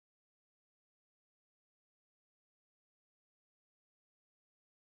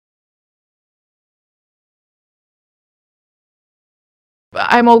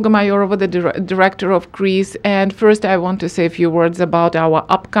I'm Olga Mayorova, the director of Greece, and first I want to say a few words about our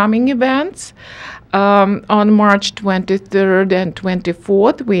upcoming events. On March 23rd and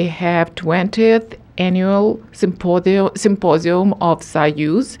 24th, we have 20th annual symposium of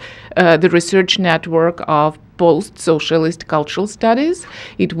Soyuz, the research network of post-socialist cultural studies.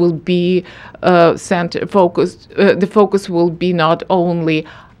 It will be the focus will be not only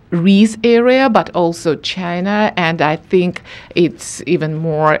Greece area, but also China, and I think it's even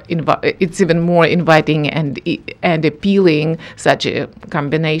more inviting and appealing, such a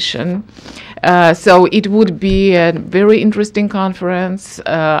combination. So it would be a very interesting conference.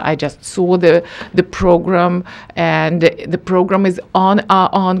 I just saw the program, and the program is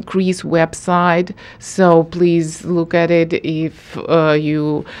on Greece website. So please look at it if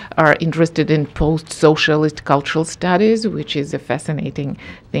you are interested in post-socialist cultural studies, which is a fascinating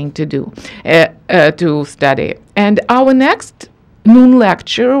thing to study. And our next noon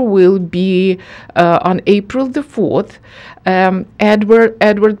lecture will be on April the 4th.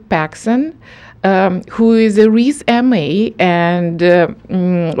 Edward Paxson, who is a Rees MA and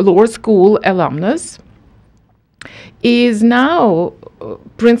law school alumnus, is now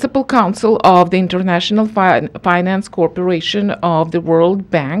Principal Counsel of the International Finance Corporation of the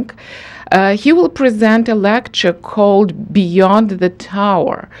World Bank. He will present a lecture called Beyond the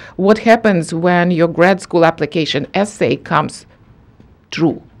Tower: What Happens When Your Grad School Application Essay Comes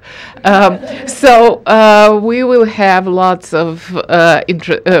True. So we will have lots of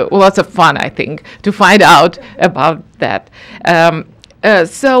fun, I think, to find out about that.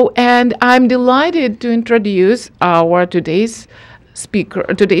 And I'm delighted to introduce our today's speaker,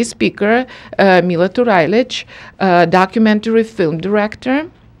 Mila Turajlic, documentary film director.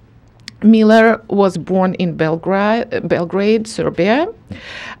 Mila was born in Belgrade, Serbia.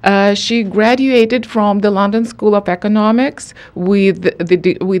 She graduated from the London School of Economics with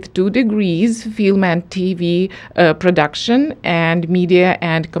 2 degrees, film and TV production and media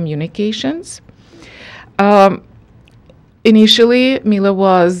and communications. Initially, Mila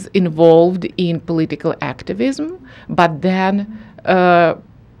was involved in political activism, but then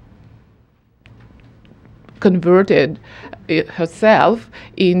converted herself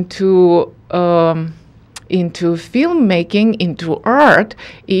into filmmaking, into art,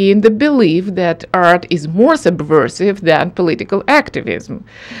 in the belief that art is more subversive than political activism.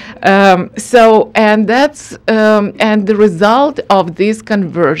 And the result of this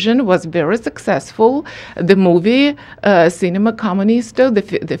conversion was very successful. The movie Cinema Komunisto,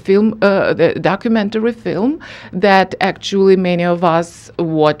 the documentary film that actually many of us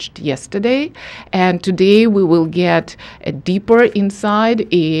watched yesterday, and today we will get a deeper insight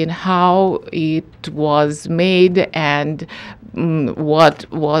in how it was made and what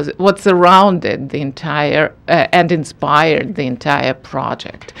surrounded the entire and inspired the entire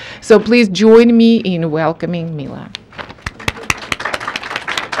project. So please join me in welcoming Mila.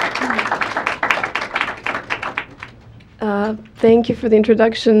 Thank you for the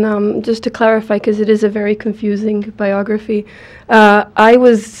introduction. Just to clarify, because it is a very confusing biography, I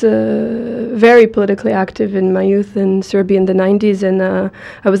was very politically active in my youth in Serbia in the 90s, and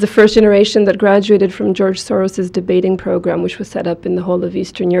I was the first generation that graduated from George Soros's debating program, which was set up in the whole of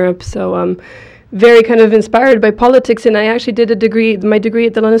Eastern Europe. So very kind of inspired by politics, and I actually did my degree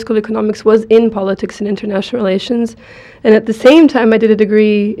at the London School of Economics was in politics and international relations, and at the same time I did a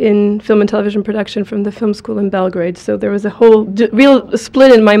degree in film and television production from the film school in Belgrade, so there was a whole real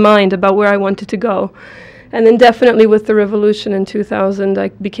split in my mind about where I wanted to go. And then definitely with the revolution in 2000, I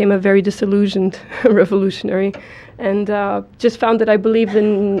became a very disillusioned revolutionary, and just found that I believed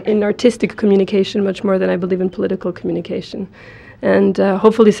in artistic communication much more than I believe in political communication. And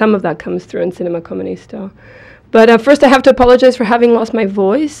hopefully some of that comes through in Cinema Komunisto. But first I have to apologize for having lost my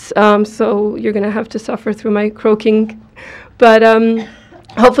voice, so you're going to have to suffer through my croaking. But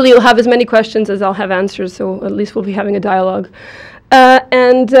hopefully you'll have as many questions as I'll have answers, so at least we'll be having a dialogue.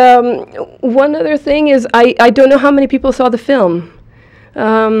 And one other thing is I don't know how many people saw the film.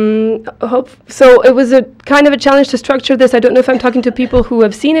 So it was a kind of a challenge to structure this. I don't know if I'm talking to people who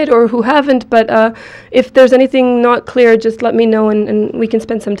have seen it or who haven't, but if there's anything not clear, just let me know and we can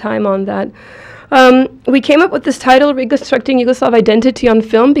spend some time on that. We came up with this title, Reconstructing Yugoslav Identity on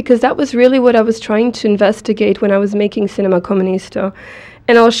Film, because that was really what I was trying to investigate when I was making Cinema Komunisto.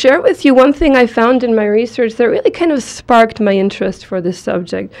 And I'll share with you one thing I found in my research that really kind of sparked my interest for this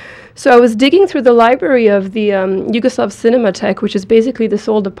subject. So I was digging through the library of the Yugoslav Cinematheque, which is basically this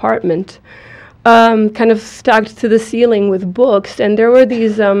old apartment, kind of stacked to the ceiling with books, and there were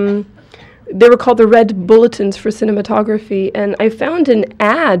these, they were called the Red Bulletins for Cinematography, and I found an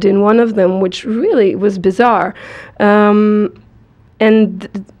ad in one of them which really was bizarre.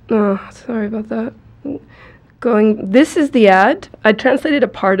 Sorry about that. This is the ad. I translated a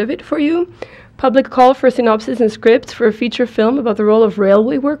part of it for you. Public call for synopsis and scripts for a feature film about the role of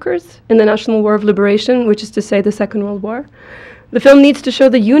railway workers in the National War of Liberation, which is to say the Second World War. The film needs to show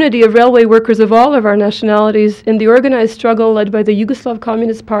the unity of railway workers of all of our nationalities in the organized struggle led by the Yugoslav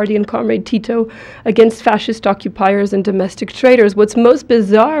Communist Party and Comrade Tito against fascist occupiers and domestic traitors. What's most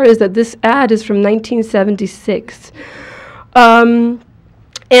bizarre is that this ad is from 1976. I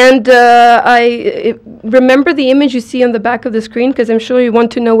remember the image you see on the back of the screen because I'm sure you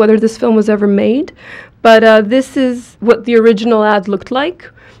want to know whether this film was ever made. But this is what the original ad looked like.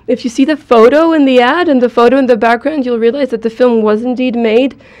 If you see the photo in the ad and the photo in the background, you'll realize that the film was indeed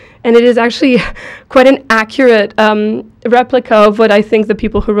made. And it is actually quite an accurate replica of what I think the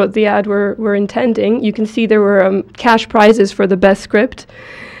people who wrote the ad were intending. You can see there were cash prizes for the best script.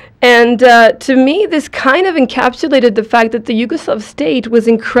 And to me, this kind of encapsulated the fact that the Yugoslav state was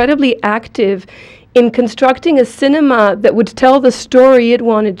incredibly active in constructing a cinema that would tell the story it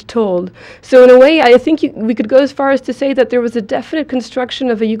wanted told. So in a way, I think we could go as far as to say that there was a definite construction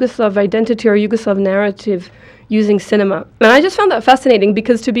of a Yugoslav identity or Yugoslav narrative using cinema. And I just found that fascinating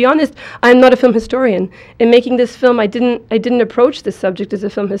because, to be honest, I'm not a film historian. In making this film, I didn't approach this subject as a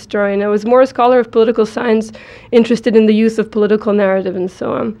film historian. I was more a scholar of political science, interested in the use of political narrative and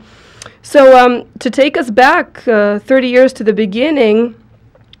so on. So to take us back 30 years to the beginning,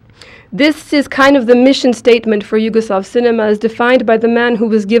 this is kind of the mission statement for Yugoslav cinema as defined by the man who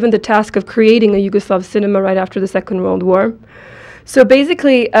was given the task of creating a Yugoslav cinema right after the Second World War. So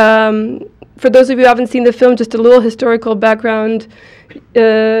basically, for those of you who haven't seen the film, just a little historical background.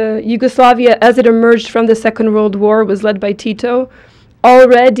 Yugoslavia, as it emerged from the Second World War, was led by Tito.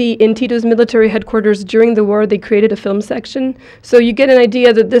 Already in Tito's military headquarters during the war, they created a film section. So you get an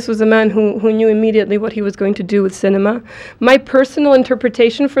idea that this was a man who knew immediately what he was going to do with cinema. My personal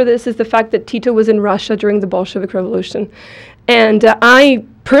interpretation for this is the fact that Tito was in Russia during the Bolshevik Revolution. And I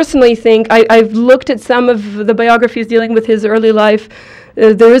personally think, I've looked at some of the biographies dealing with his early life.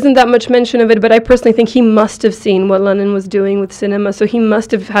 There isn't that much mention of it, but I personally think he must have seen what Lenin was doing with cinema. So he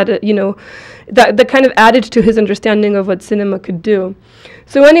must have had that kind of added to his understanding of what cinema could do.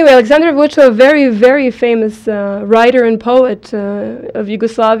 So anyway, Alexander Vučić, a very, very famous writer and poet of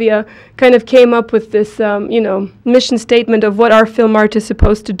Yugoslavia, kind of came up with this, mission statement of what our film art is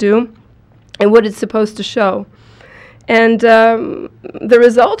supposed to do and what it's supposed to show. And the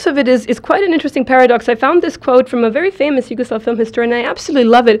result of it is quite an interesting paradox. I found this quote from a very famous Yugoslav film historian, and I absolutely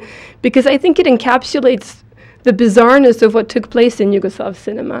love it because I think it encapsulates the bizarreness of what took place in Yugoslav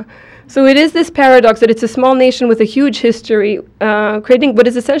cinema. So it is this paradox that it's a small nation with a huge history, creating what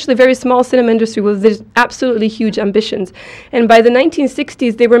is essentially a very small cinema industry with these absolutely huge ambitions. And by the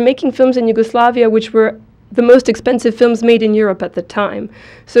 1960s, they were making films in Yugoslavia which were the most expensive films made in Europe at the time.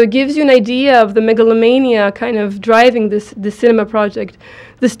 So it gives you an idea of the megalomania kind of driving this cinema project.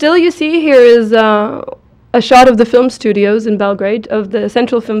 The still you see here is a shot of the film studios in Belgrade, of the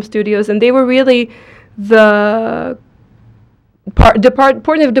Central Film Studios, and they were really the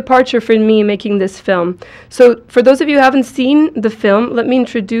point of departure for me making this film. So for those of you who haven't seen the film, let me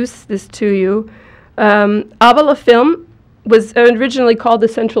introduce this to you. Avala Film was originally called the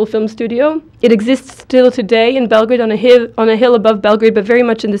Central Film Studio. It exists still today in Belgrade on a hill above Belgrade, but very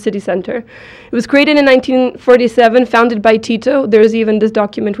much in the city center. It was created in 1947, founded by Tito. There's even this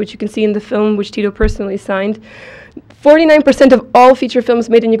document which you can see in the film, which Tito personally signed. 49% of all feature films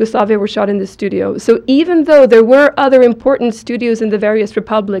made in Yugoslavia were shot in this studio. So even though there were other important studios in the various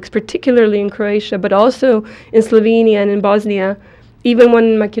republics, particularly in Croatia, but also in Slovenia and in Bosnia, even one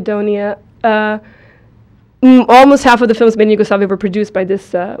in Macedonia, almost half of the films made in Yugoslavia were produced by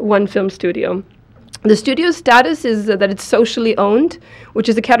this one film studio. The studio's status is that it's socially owned, which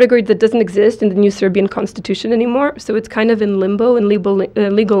is a category that doesn't exist in the new Serbian constitution anymore. So it's kind of in limbo, in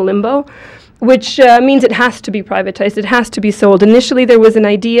legal limbo, which means it has to be privatized. It has to be sold. Initially, there was an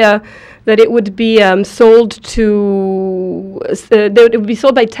idea that it would be sold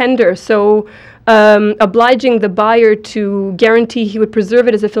by tender. So obliging the buyer to guarantee he would preserve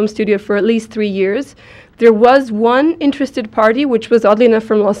it as a film studio for at least 3 years. There was one interested party, which was oddly enough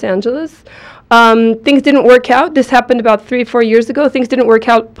from Los Angeles. Things didn't work out. This happened about 3 or 4 years ago. Things didn't work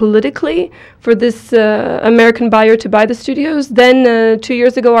out politically for this American buyer to buy the studios. Then 2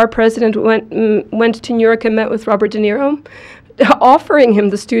 years ago, our president went to New York and met with Robert De Niro. offering him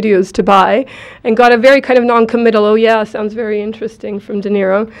the studios to buy, and got a very kind of non-committal, oh yeah, sounds very interesting, from De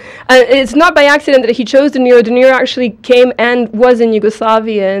Niro. It's not by accident that he chose De Niro. De Niro actually came and was in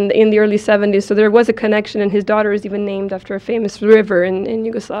Yugoslavia in the early 70s, so there was a connection, and his daughter is even named after a famous river in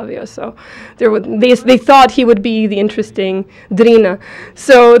Yugoslavia. So they thought he would be the interesting Drina.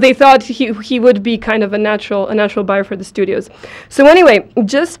 So they thought he would be kind of a natural buyer for the studios. So anyway,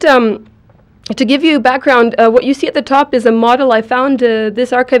 just to give you background, what you see at the top is a model. I found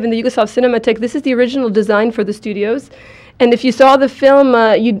this archive in the Yugoslav Cinematheque. This is the original design for the studios. And if you saw the film,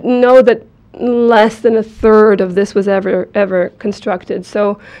 you'd know that less than a third of this was ever constructed.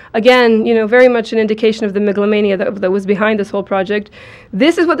 So again, very much an indication of the megalomania that was behind this whole project.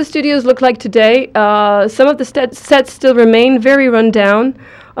 This is what the studios look like today. Some of the sets still remain very run down.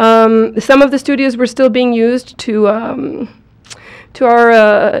 Some of the studios were still being used to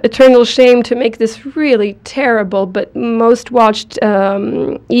our eternal shame, to make this really terrible but most watched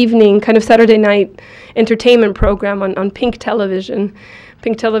evening, kind of Saturday night entertainment program on Pink Television.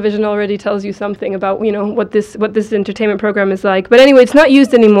 Pink Television already tells you something about what this entertainment program is like. But anyway, it's not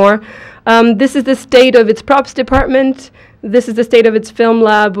used anymore. This is the state of its props department. This is the state of its film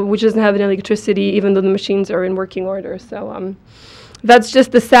lab, which doesn't have any electricity, even though the machines are in working order. So that's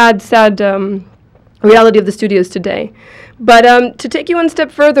just the sad reality of the studios today. But to take you one step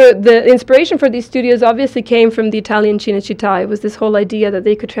further, the inspiration for these studios obviously came from the Italian Cinecittà. It was this whole idea that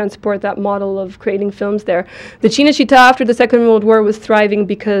they could transport that model of creating films there. The Cinecittà after the Second World War was thriving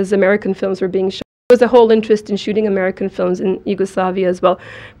because American films were being shown. There was a whole interest in shooting American films in Yugoslavia as well,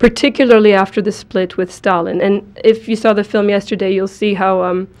 particularly after the split with Stalin. And if you saw the film yesterday, you'll see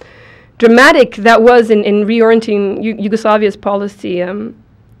how dramatic that was in reorienting Yugoslavia's policy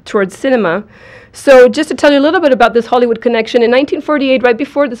towards cinema. So just to tell you a little bit about this Hollywood connection, in 1948, right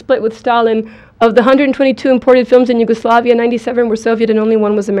before the split with Stalin, of the 122 imported films in Yugoslavia, 97 were Soviet and only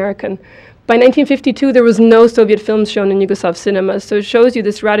one was American. By 1952, there was no Soviet films shown in Yugoslav cinemas, so it shows you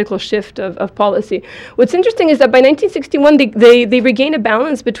this radical shift of policy. What's interesting is that by 1961, they regain a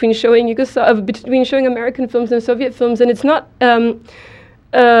balance between showing American films and Soviet films, and it's not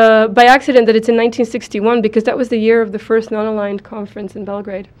by accident that it's in 1961, because that was the year of the first non-aligned conference in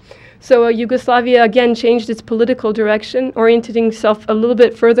Belgrade. So Yugoslavia, again, changed its political direction, orienting itself a little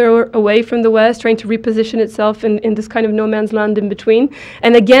bit further away from the West, trying to reposition itself in this kind of no man's land in between.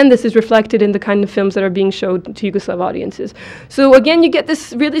 And again, this is reflected in the kind of films that are being showed to Yugoslav audiences. So again, you get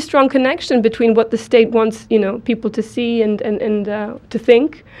this really strong connection between what the state wants, people to see and to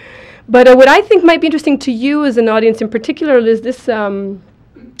think. But what I think might be interesting to you as an audience in particular is this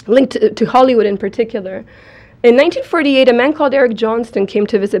linked to Hollywood in particular. In 1948, a man called Eric Johnston came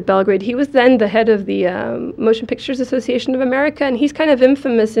to visit Belgrade. He was then the head of the Motion Pictures Association of America, and he's kind of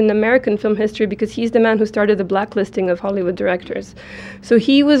infamous in American film history because he's the man who started the blacklisting of Hollywood directors. So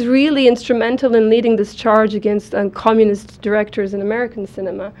he was really instrumental in leading this charge against communist directors in American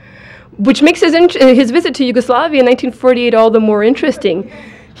cinema, which makes his visit to Yugoslavia in 1948 all the more interesting.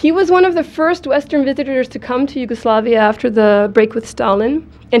 He was one of the first Western visitors to come to Yugoslavia after the break with Stalin,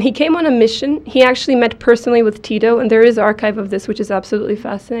 and he came on a mission. He actually met personally with Tito, and there is archive of this, which is absolutely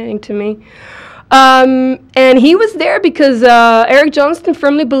fascinating to me. And he was there because Eric Johnston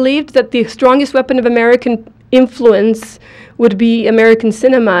firmly believed that the strongest weapon of American influence would be American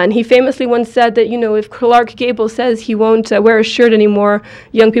cinema. And he famously once said that, if Clark Gable says he won't wear a shirt anymore,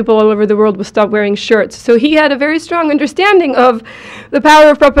 young people all over the world will stop wearing shirts. So he had a very strong understanding of the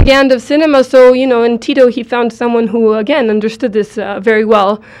power of propaganda of cinema. So, in Tito, he found someone who, again, understood this very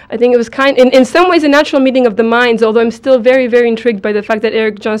well. I think it was in some ways a natural meeting of the minds, although I'm still very, very intrigued by the fact that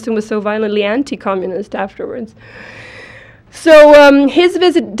Eric Johnston was so violently anti-communist afterwards. So his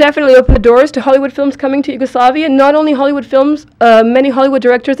visit definitely opened the doors to Hollywood films coming to Yugoslavia. Not only Hollywood films, many Hollywood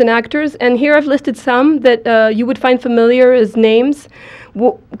directors and actors. And here I've listed some that you would find familiar as names.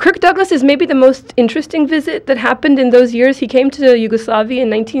 Kirk Douglas is maybe the most interesting visit that happened in those years. He came to Yugoslavia in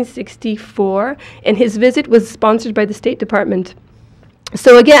 1964, and his visit was sponsored by the State Department.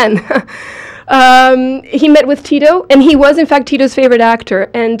 So again, he met with Tito, and he was, in fact, Tito's favorite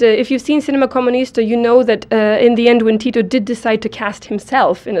actor. And if you've seen Cinema Komunisto, you know that in the end, when Tito did decide to cast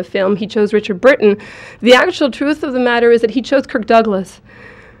himself in a film, he chose Richard Burton. The actual truth of the matter is that he chose Kirk Douglas,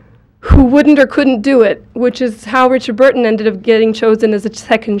 who wouldn't or couldn't do it, which is how Richard Burton ended up getting chosen as a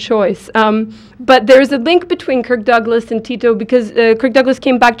second choice. But there's a link between Kirk Douglas and Tito because Kirk Douglas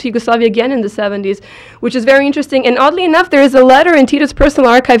came back to Yugoslavia again in the 70s, which is very interesting. And oddly enough, there is a letter in Tito's personal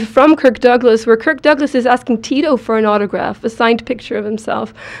archive from Kirk Douglas where Kirk Douglas is asking Tito for an autograph, a signed picture of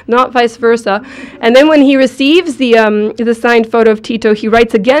himself, not vice versa. And then when he receives the signed photo of Tito, he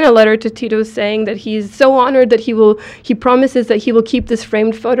writes again a letter to Tito saying that he's so honored that he promises that he will keep this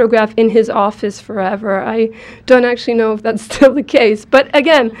framed photograph in his office forever. I don't actually know if that's still the case. But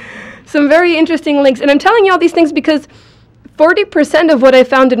again, some very interesting links. And I'm telling you all these things because 40% of what I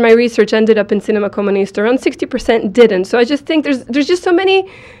found in my research ended up in Cinema Komunisto. Around 60% didn't. So I just think there's just so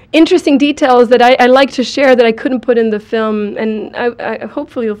many interesting details that I like to share that I couldn't put in the film. And I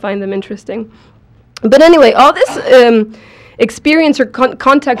hopefully you'll find them interesting. But anyway, all this experience or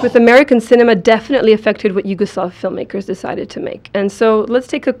contact with American cinema definitely affected what Yugoslav filmmakers decided to make. And so let's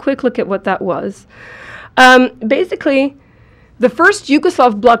take a quick look at what that was. Basically, the first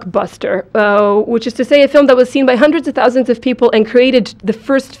Yugoslav blockbuster, which is to say a film that was seen by hundreds of thousands of people and created the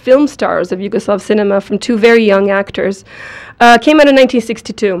first film stars of Yugoslav cinema from two very young actors, came out in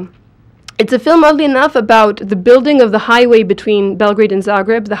 1962. It's a film, oddly enough, about the building of the highway between Belgrade and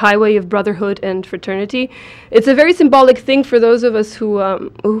Zagreb, the highway of brotherhood and fraternity. It's a very symbolic thing for those of us who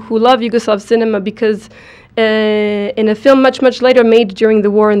love Yugoslav cinema because in a film much, much later made during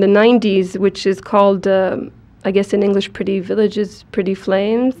the war in the 90s, which is called, I guess in English, Pretty Villages, Pretty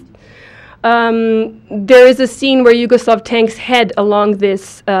Flames, there is a scene where Yugoslav tanks head along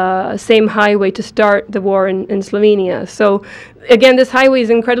this same highway to start the war in Slovenia. So again, this highway is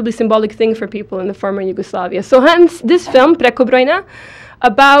an incredibly symbolic thing for people in the former Yugoslavia. So hence this film, Prekobrojna,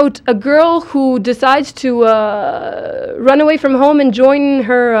 about a girl who decides to run away from home and join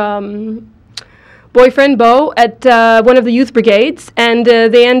her boyfriend Bo at one of the youth brigades, and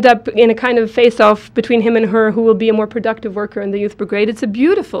they end up in a kind of face-off between him and her, who will be a more productive worker in the youth brigade. It's a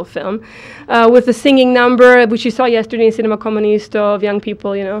beautiful film with a singing number, which you saw yesterday in Cinema Komunisto, of young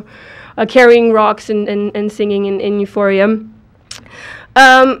people, you know, carrying rocks and singing in euphoria.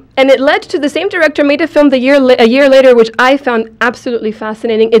 And it led to the same director made a film a year later, which I found absolutely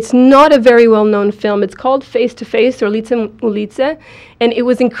fascinating. It's not a very well-known film. It's called Face to Face, or Licem u lice, and it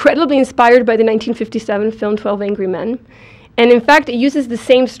was incredibly inspired by the 1957 film 12 Angry Men. And in fact, it uses the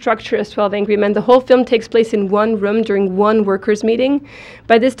same structure as 12 Angry Men. The whole film takes place in one room during one workers' meeting.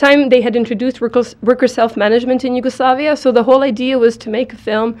 By this time, they had introduced worker self-management in Yugoslavia, so the whole idea was to make a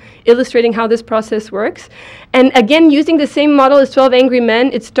film illustrating how this process works. And again, using the same model as 12 Angry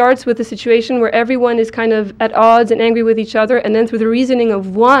Men, it starts with a situation where everyone is kind of at odds and angry with each other, and then through the reasoning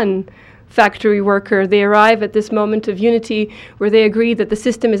of one factory worker, they arrive at this moment of unity where they agree that the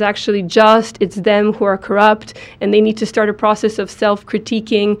system is actually just, it's them who are corrupt, and they need to start a process of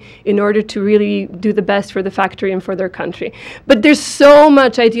self-critiquing in order to really do the best for the factory and for their country. But there's so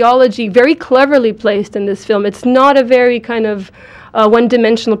much ideology very cleverly placed in this film. It's not a very kind of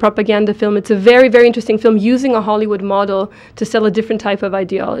one-dimensional propaganda film. It's a very, very interesting film using a Hollywood model to sell a different type of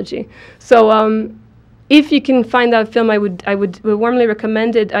ideology. So if you can find that film, I would warmly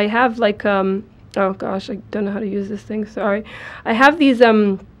recommend it. I have like, oh gosh, I don't know how to use this thing, sorry. I have these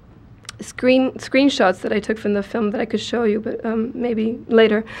screenshots that I took from the film that I could show you, but maybe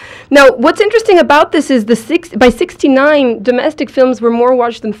later. Now, what's interesting about this is by 1969, domestic films were more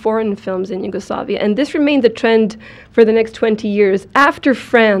watched than foreign films in Yugoslavia, and this remained the trend for the next 20 years. After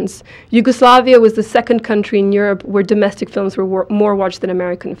France, Yugoslavia was the second country in Europe where domestic films were more watched than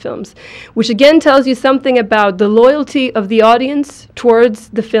American films, which again tells you something about the loyalty of the audience towards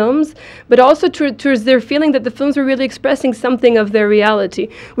the films, but also towards their feeling that the films were really expressing something of their reality,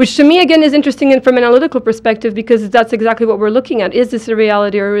 which to me again is interesting from an analytical perspective, because that's exactly what we're looking at. Is this a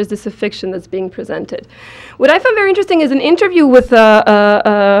reality or is this a fiction that's being presented? What I found very interesting is an interview with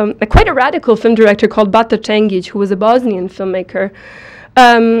quite a radical film director called Bata Cengic, who was a Bosnian filmmaker,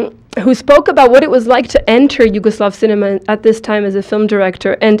 who spoke about what it was like to enter Yugoslav cinema at this time as a film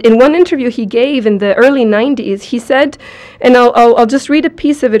director. And in one interview he gave in the early 90s, he said, and I'll just read a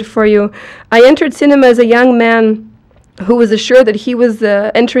piece of it for you, "I entered cinema as a young man who was assured that he was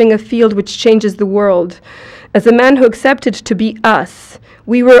entering a field which changes the world, as a man who accepted to be us.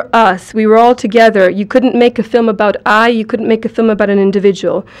 We were us. We were all together. You couldn't make a film about I. You couldn't make a film about an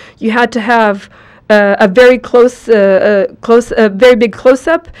individual. You had to have a very very big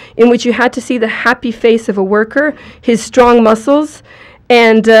close-up in which you had to see the happy face of a worker, his strong muscles,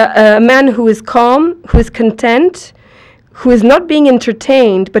 and a man who is calm, who is content, who is not being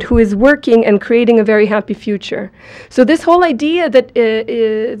entertained, but who is working and creating a very happy future. So this whole idea that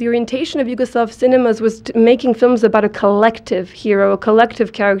the orientation of Yugoslav cinemas was making films about a collective hero, a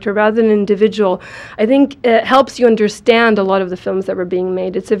collective character, rather than an individual, I think helps you understand a lot of the films that were being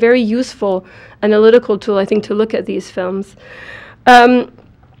made. It's a very useful analytical tool, I think, to look at these films.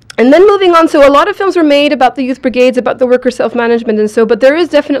 And then moving on, so a lot of films were made about the youth brigades, about the worker self-management and so, but there is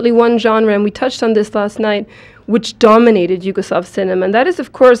definitely one genre, and we touched on this last night, which dominated Yugoslav cinema, and that is,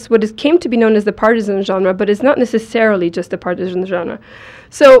 of course, what came to be known as the partisan genre, but it's not necessarily just the partisan genre.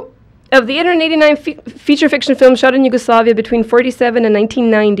 So, of the 889 feature fiction films shot in Yugoslavia between 1947 and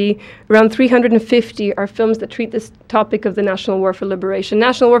 1990, around 350 are films that treat this topic of the National War for Liberation.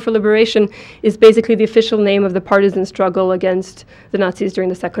 National War for Liberation is basically the official name of the partisan struggle against the Nazis during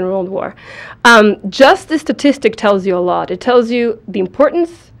the Second World War. Just this statistic tells you a lot. It tells you the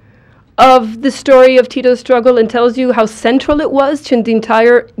importance of the story of Tito's struggle and tells you how central it was to the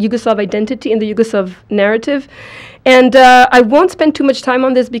entire Yugoslav identity and the Yugoslav narrative. And I won't spend too much time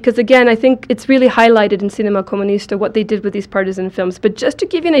on this because, again, I think it's really highlighted in Cinema Komunisto what they did with these partisan films. But just to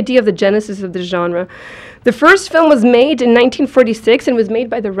give you an idea of the genesis of the genre, the first film was made in 1946 and was made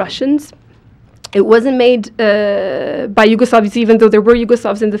by the Russians. It wasn't made by Yugoslavs, even though there were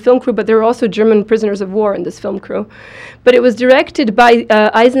Yugoslavs in the film crew, but there were also German prisoners of war in this film crew. But it was directed by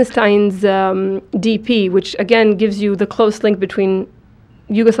Eisenstein's DP, which, again, gives you the close link between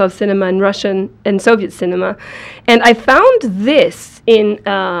Yugoslav cinema and Russian and Soviet cinema. And I found this in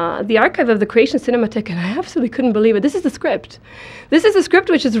the archive of the Croatian Cinematheque, and I absolutely couldn't believe it. This is the script. This is a script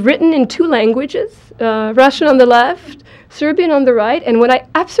which is written in 2 languages, Russian on the left, Serbian on the right. And what I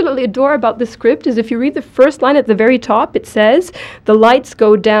absolutely adore about this script is if you read the first line at the very top, it says, "The lights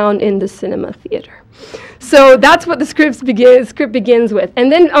go down in the cinema theater." So that's what the script begins with.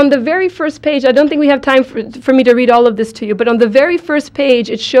 And then on the very first page, I don't think we have time for me to read all of this to you, but on the very first page,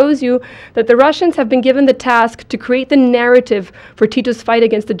 it shows you that the Russians have been given the task to create the narrative for Tito's fight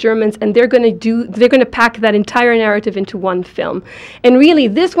against the Germans, and they're going to pack that entire narrative into one film. And really,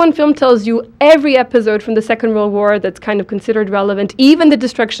 this one film tells you every episode from the Second World War that's kind of considered relevant, even the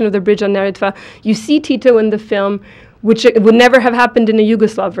destruction of the bridge on Neretva. You see Tito in the film, which would never have happened in a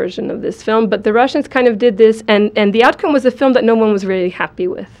Yugoslav version of this film, but the Russians kind of did this, and the outcome was a film that no one was really happy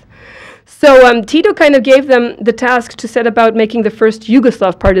with. So Tito kind of gave them the task to set about making the first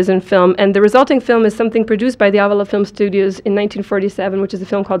Yugoslav partisan film, and the resulting film is something produced by the Avala Film Studios in 1947, which is a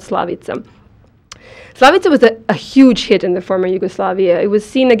film called Slavica. Slavica was a huge hit in the former Yugoslavia. It was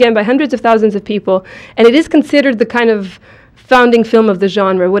seen again by hundreds of thousands of people, and it is considered the kind of founding film of the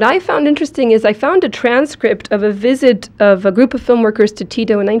genre. What I found interesting is I found a transcript of a visit of a group of film workers to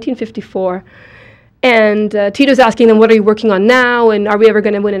Tito in 1954. And Tito's asking them, what are you working on now? And are we ever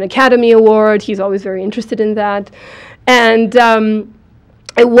going to win an Academy Award? He's always very interested in that. And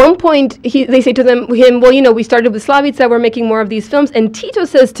at one point, they say to him, well, you know, we started with Slavica, we're making more of these films. And Tito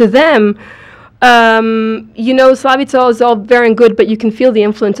says to them, you know, Slavica is all very and good, but you can feel the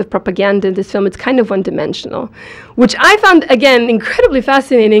influence of propaganda in this film. It's kind of one-dimensional, which I found, again, incredibly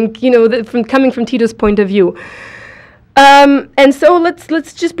fascinating, you know, coming from Tito's point of view. And so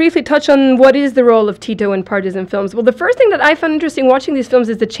let's just briefly touch on what is the role of Tito in partisan films. Well, the first thing that I found interesting watching these films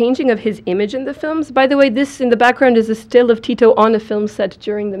is the changing of his image in the films. By the way, this in the background is a still of Tito on a film set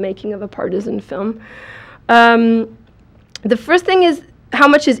during the making of a partisan film. The first thing is how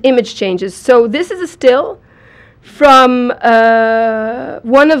much his image changes. So this is a still from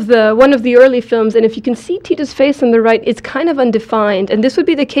one of the early films, and if you can see Tito's face on the right, it's kind of undefined, and this would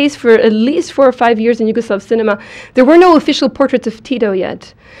be the case for at least 4 or 5 years in Yugoslav cinema. There were no official portraits of Tito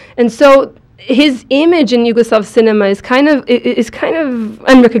yet, and so his image in Yugoslav cinema is kind of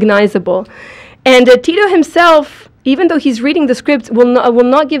unrecognizable. And Tito himself, even though he's reading the script, will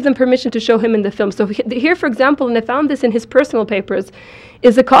not give them permission to show him in the film. So here, for example, and I found this in his personal papers,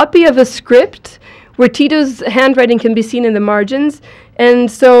 is a copy of a script where Tito's handwriting can be seen in the margins.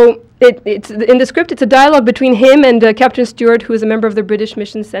 And so it's in the script, it's a dialogue between him and Captain Stewart, who is a member of the British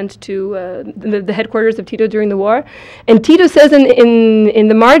mission sent to the headquarters of Tito during the war. And Tito says in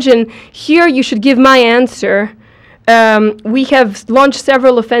the margin, here you should give my answer. We have launched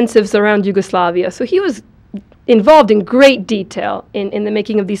several offensives around Yugoslavia. So he was involved in great detail in the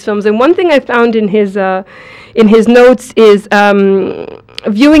making of these films. And one thing I found in his notes is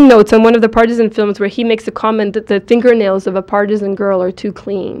viewing notes on one of the partisan films where he makes a comment that the fingernails of a partisan girl are too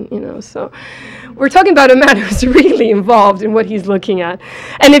clean, you know. So we're talking about a man who's really involved in what he's looking at.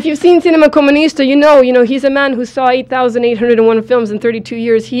 And if you've seen Cinema Komunisto, you know, he's a man who saw 8,801 films in 32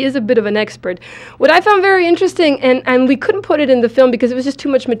 years. He is a bit of an expert. What I found very interesting, and we couldn't put it in the film because it was just too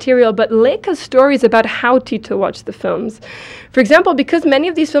much material, but Leka's stories about how Tito watched the films. For example, because many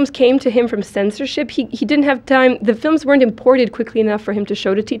of these films came to him from censorship, he didn't have time. The films weren't imported quickly enough for him to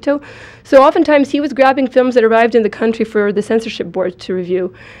show to Tito. So oftentimes he was grabbing films that arrived in the country for the censorship board to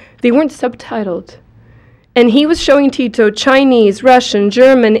review. They weren't subtitled. And he was showing Tito Chinese, Russian,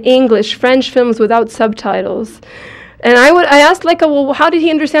 German, English, French films without subtitles. And I asked Leka, well, how did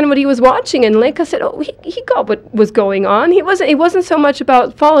he understand what he was watching? And Leka said, oh, he got what was going on. It wasn't so much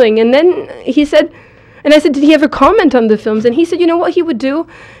about following. And then he said, and I said, did he ever comment on the films? And he said, you know what he would do?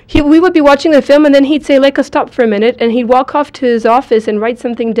 We would be watching the film, and then he'd say, Leka, stop for a minute. And he'd walk off to his office and write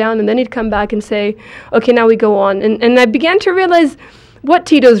something down, and then he'd come back and say, okay, now we go on. And I began to realize what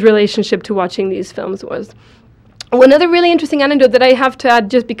Tito's relationship to watching these films was. One other really interesting anecdote that I have to add,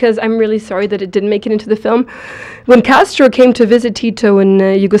 just because I'm really sorry that it didn't make it into the film, when Castro came to visit Tito in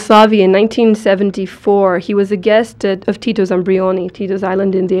Yugoslavia in 1974, he was a guest of Tito's Ambrioni, Tito's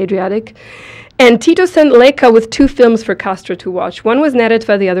island in the Adriatic. And Tito sent Leka with 2 films for Castro to watch. One was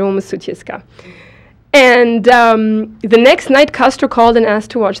Neretva, the other one was Sutjeska. And the next night, Castro called and asked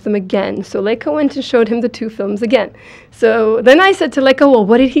to watch them again. So Leka went and showed him the 2 films again. So then I said to Leka, well,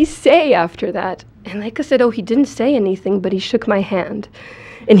 what did he say after that? And Leka said, oh, he didn't say anything, but he shook my hand.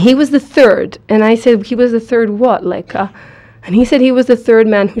 And he was the 3rd. And I said, he was the 3rd what, Leka? And he said he was the 3rd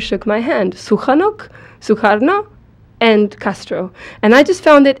man who shook my hand. Suchanok, Sukarno, and Castro. And I just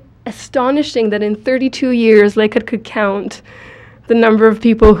found it astonishing that in 32 years, Leka could count the number of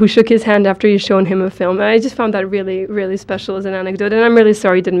people who shook his hand after he'd shown him a film. And I just found that really, really special as an anecdote, and I'm really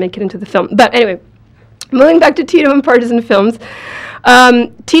sorry it didn't make it into the film. But anyway, moving back to Tito and partisan films,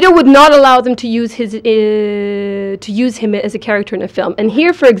 Tito would not allow them to use him as a character in a film. And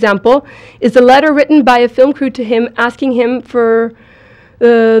here, for example, is a letter written by a film crew to him asking him for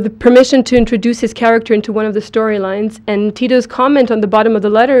the permission to introduce his character into one of the storylines. And Tito's comment on the bottom of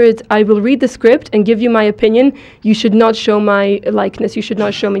the letter is, I will read the script and give you my opinion. You should not show my likeness. You should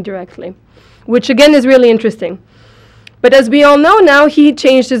not show me directly. Which again is really interesting. But as we all know now, he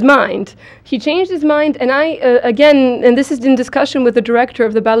changed his mind. He changed his mind, and again, and this is in discussion with the director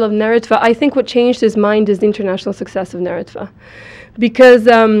of the Battle of Neretva, I think what changed his mind is the international success of Neretva. Because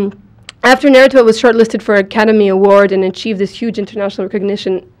after Neretva was shortlisted for an Academy Award and achieved this huge international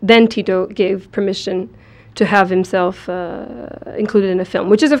recognition, then Tito gave permission to have himself included in a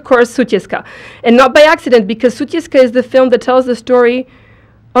film, which is, of course, Sutjeska. And not by accident, because Sutjeska is the film that tells the story.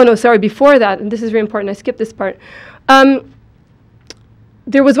 Oh, no, sorry, before that, and this is very important, I skipped this part.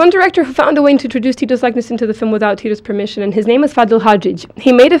 There was one director who found a way to introduce Tito's likeness into the film without Tito's permission, and his name is Fadil Hadžić.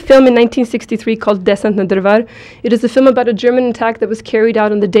 He made a film in 1963 called Desant na Drvar. It is a film about a German attack that was carried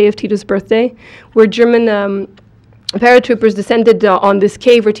out on the day of Tito's birthday, where German paratroopers descended on this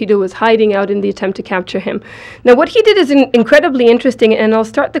cave where Tito was hiding out in the attempt to capture him. Now, what he did is incredibly interesting, and I'll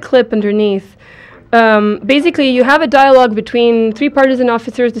start the clip underneath. Basically, you have a dialogue between 3 partisan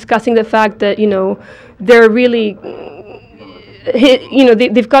officers discussing the fact that, they're really,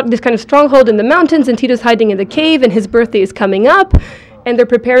 they've got this kind of stronghold in the mountains, and Tito's hiding in the cave, and his birthday is coming up, and they're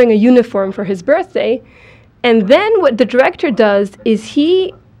preparing a uniform for his birthday. And then what the director does is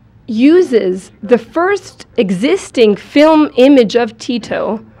he uses the first existing film image of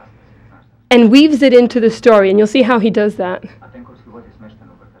Tito and weaves it into the story, and you'll see how he does that.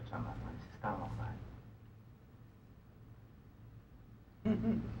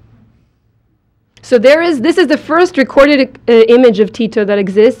 So this is the first recorded image of Tito that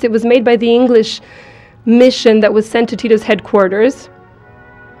exists. It was made by the English mission that was sent to Tito's headquarters.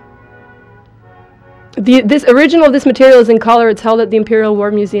 This original of this material is in color. It's held at the Imperial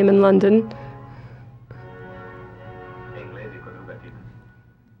War Museum in London.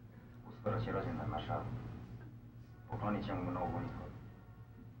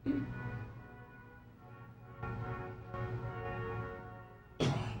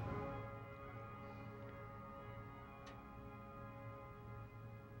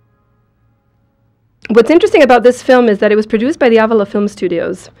 What's interesting about this film is that it was produced by the Avala Film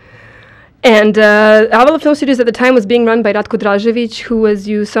Studios. And Avala Film Studios at the time was being run by Ratko Dražević, who, as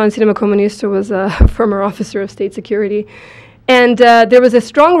you saw in Cinema Komunisto, was a former officer of state security. And there was a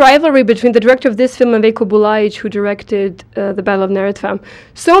strong rivalry between the director of this film and Veljko Bulajić, who directed the Battle of Neretva.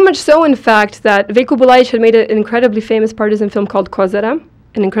 So much so, in fact, that Veljko Bulajić had made an incredibly famous partisan film called Kozara.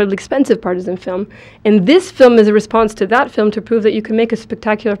 an incredibly expensive partisan film. And this film is a response to that film to prove that you can make a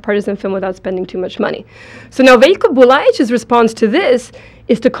spectacular partisan film without spending too much money. So now Veljko Bulajic's response to this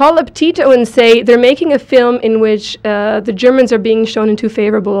is to call up Tito and say they're making a film in which the Germans are being shown in too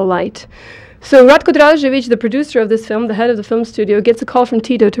favorable a light. So Ratko Dražević, the producer of this film, the head of the film studio, gets a call from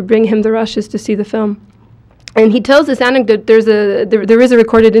Tito to bring him the rushes to see the film. And he tells this anecdote. There is a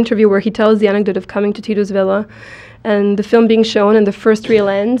recorded interview where he tells the anecdote of coming to Tito's villa and the film being shown, and the first reel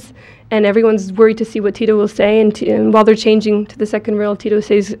ends, and everyone's worried to see what Tito will say. And while they're changing to the second reel, Tito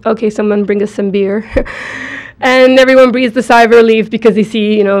says, "Okay, someone bring us some beer." And everyone breathes the sigh of relief because they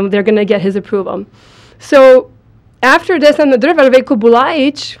see, they're going to get his approval. So after Desan Nadrvar, Veljko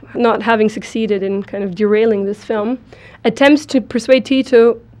Bulajic, not having succeeded in kind of derailing this film, attempts to persuade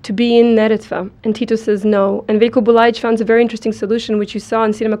Tito to be in Neretva, and Tito says no. And Veljko Bulajic found a very interesting solution, which you saw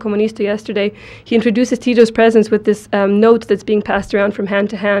in Cinema Komunisto yesterday. He introduces Tito's presence with this note that's being passed around from hand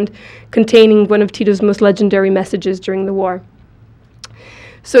to hand, containing one of Tito's most legendary messages during the war.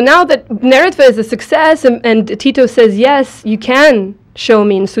 So now that Neretva is a success, and Tito says, yes, you can show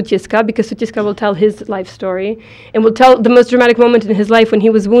me in Sutjeska, because Sutjeska will tell his life story and will tell the most dramatic moment in his life when he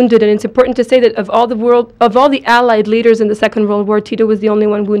was wounded. And it's important to say that of all the Allied leaders in the Second World War, Tito was the only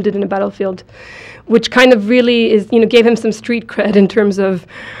one wounded in a battlefield, which kind of really is, gave him some street cred in terms of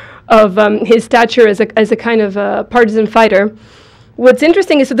his stature as a kind of partisan fighter. What's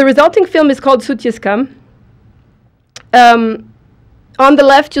interesting is that the resulting film is called Sutjeska. On the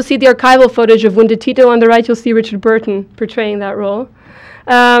left, you'll see the archival footage of wounded Tito. On the right, you'll see Richard Burton portraying that role.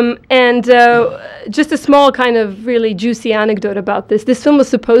 Just a small kind of really juicy anecdote about this. This film was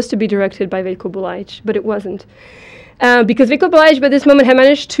supposed to be directed by Veljko Bulajic, but it wasn't. Because Veljko Bulajic, by this moment, had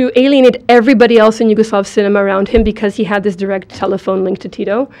managed to alienate everybody else in Yugoslav cinema around him because he had this direct telephone link to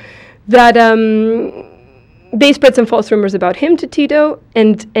Tito. That they spread some false rumors about him to Tito,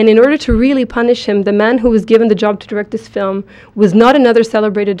 and in order to really punish him, the man who was given the job to direct this film was not another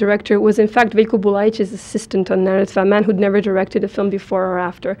celebrated director, was in fact Veljko Bulajic's assistant on Neretva, a man who'd never directed a film before or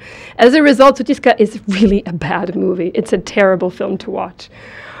after. As a result, Sutjeska is really a bad movie. It's a terrible film to watch.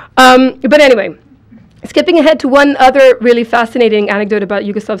 But anyway, skipping ahead to one other really fascinating anecdote about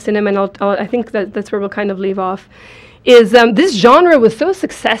Yugoslav cinema, and I think that's where we'll kind of leave off, is this genre was so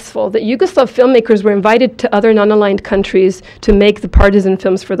successful that Yugoslav filmmakers were invited to other non-aligned countries to make the partisan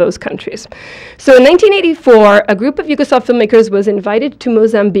films for those countries. So in 1984, a group of Yugoslav filmmakers was invited to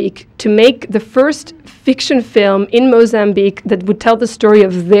Mozambique to make the first fiction film in Mozambique that would tell the story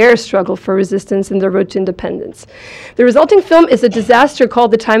of their struggle for resistance and their road to independence. The resulting film is a disaster called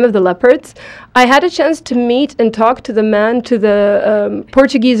The Time of the Leopards. I had a chance to meet and talk to the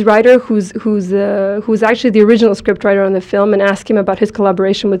Portuguese writer who's actually the original scriptwriter on the film, and ask him about his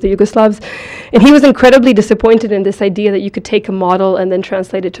collaboration with the Yugoslavs. And he was incredibly disappointed in this idea that you could take a model and then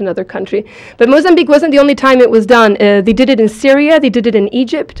translate it to another country. But Mozambique wasn't the only time it was done. They did it in Syria, they did it in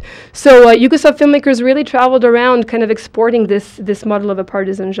Egypt. So Yugoslav filmmakers really traveled around kind of exporting this model of a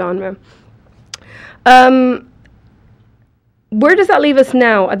partisan genre. Where does that leave us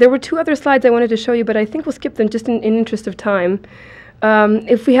now? There were two other slides I wanted to show you, but I think we'll skip them just in interest of time.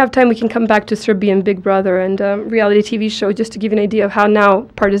 If we have time, we can come back to Serbian Big Brother and reality TV show, just to give you an idea of how now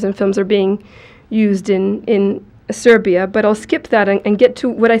partisan films are being used in Serbia. But I'll skip that and get to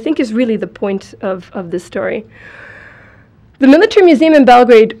what I think is really the point of this story. The Military Museum in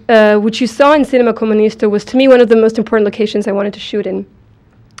Belgrade, which you saw in Cinema Komunisto, was to me one of the most important locations I wanted to shoot in.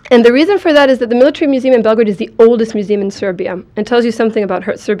 And the reason for that is that the Military Museum in Belgrade is the oldest museum in Serbia and tells you something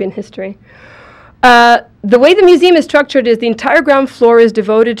about Serbian history. The way the museum is structured is the entire ground floor is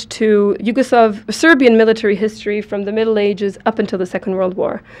devoted to Serbian military history from the Middle Ages up until the Second World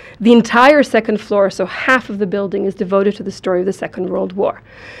War. The entire second floor, so half of the building, is devoted to the story of the Second World War.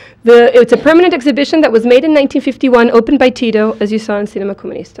 It's a permanent exhibition that was made in 1951, opened by Tito, as you saw in Cinema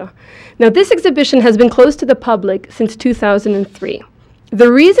Komunisto. Now, this exhibition has been closed to the public since 2003. The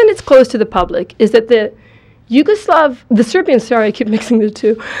reason it's closed to the public is that the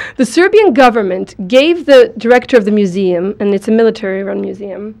Serbian government gave the director of the museum, and it's a military-run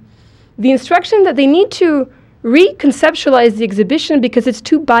museum, the instruction that they need to reconceptualize the exhibition because it's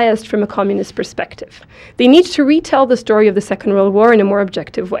too biased from a communist perspective. They need to retell the story of the Second World War in a more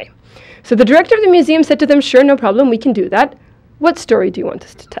objective way. So the director of the museum said to them, sure, no problem, we can do that. What story do you want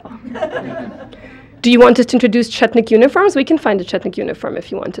us to tell? Do you want us to introduce Chetnik uniforms? We can find a Chetnik uniform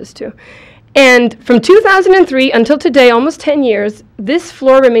if you want us to. And from 2003 until today, almost 10 years, this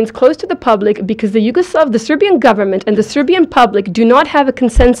floor remains closed to the public because the Serbian government and the Serbian public do not have a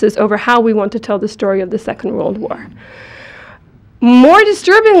consensus over how we want to tell the story of the Second World War. more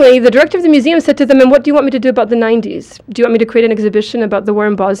disturbingly, the director of the museum said to them, and what do you want me to do about the 90s? Do you want me to create an exhibition about the war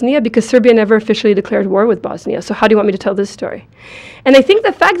in Bosnia? Because Serbia never officially declared war with Bosnia. So how do you want me to tell this story? And I think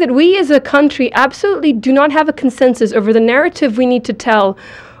the fact that we as a country absolutely do not have a consensus over the narrative we need to tell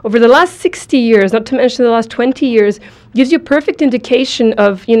over the last 60 years, not to mention the last 20 years, gives you a perfect indication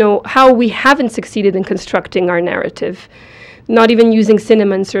of, how we haven't succeeded in constructing our narrative, not even using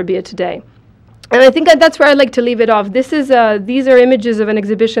cinema in Serbia today. And I think that's where I'd like to leave it off. These are images of an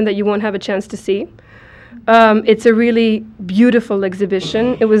exhibition that you won't have a chance to see. It's a really beautiful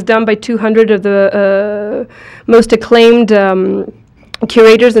exhibition. It was done by 200 of the most acclaimed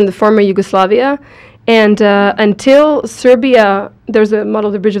curators in the former Yugoslavia. And until Serbia, there's a model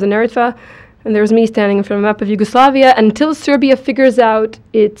of the Bridge of the Neretva, and there's me standing in front of a map of Yugoslavia. Until Serbia figures out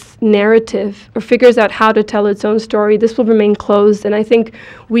its narrative or figures out how to tell its own story, this will remain closed. And I think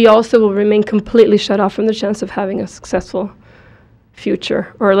we also will remain completely shut off from the chance of having a successful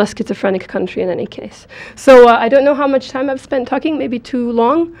future, or a less schizophrenic country in any case. So I don't know how much time I've spent talking, maybe too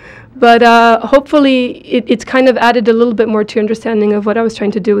long, but hopefully it's kind of added a little bit more to your understanding of what I was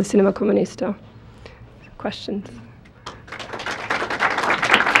trying to do with Cinema Komunisto. Questions?